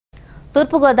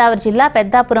తూర్పుగోదావరి జిల్లా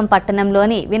పెద్దాపురం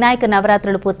పట్టణంలోని వినాయక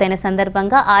నవరాత్రులు పూర్తయిన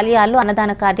సందర్భంగా ఆలయాల్లో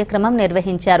అన్నదాన కార్యక్రమం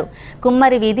నిర్వహించారు.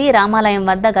 కుమ్మరి వీధి రామాలయం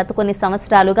వద్ద గత కొన్ని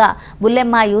సంవత్సరాలుగా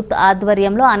బుల్లెమ్మ యూత్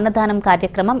ఆధ్వర్యంలో అన్నదానం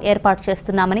కార్యక్రమం ఏర్పాటు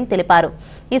చేస్తున్నామని తెలిపారు.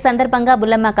 ఈ సందర్భంగా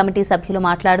బుల్లెమ్మ కమిటీ సభ్యులు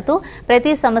మాట్లాడుతూ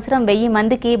ప్రతి సంవత్సరం 1000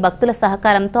 మందికి భక్తుల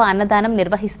సహకారంతో అన్నదానం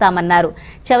నిర్వహిస్తామన్నారు.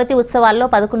 చవితి ఉత్సవాల్లో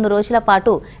 11 రోజుల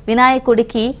పాటు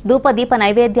వినాయకుడికి ధూపదీప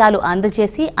నైవేద్యాలు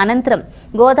అందజేసి అనంతరం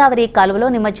గోదావరి కాలువలో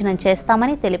నిమజ్జనం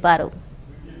చేస్తామని తెలిపారు.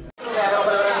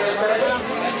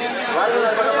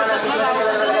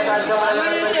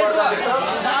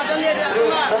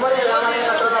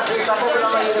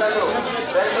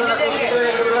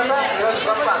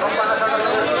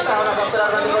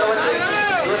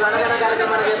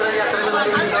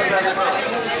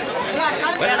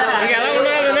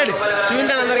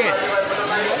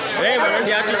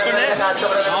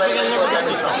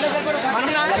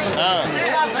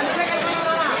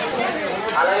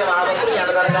 అలాగే మా భక్తులు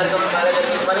ఎంతకాల కార్యక్రమం బాగా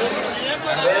జరిగిందని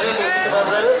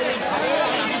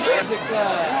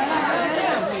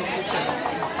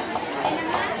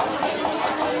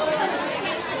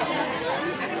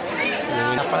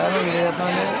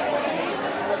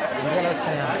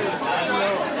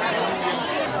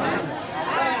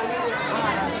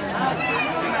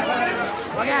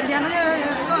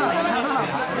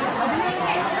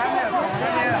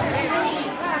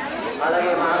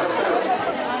అలాగే మా భక్తులు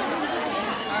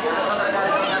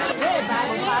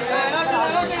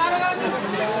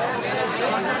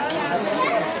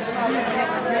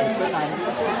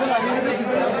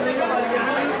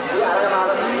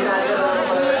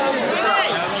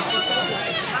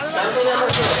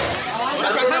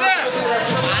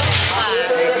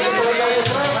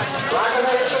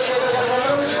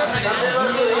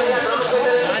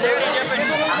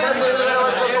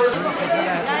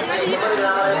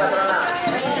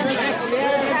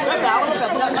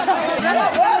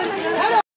Bravo,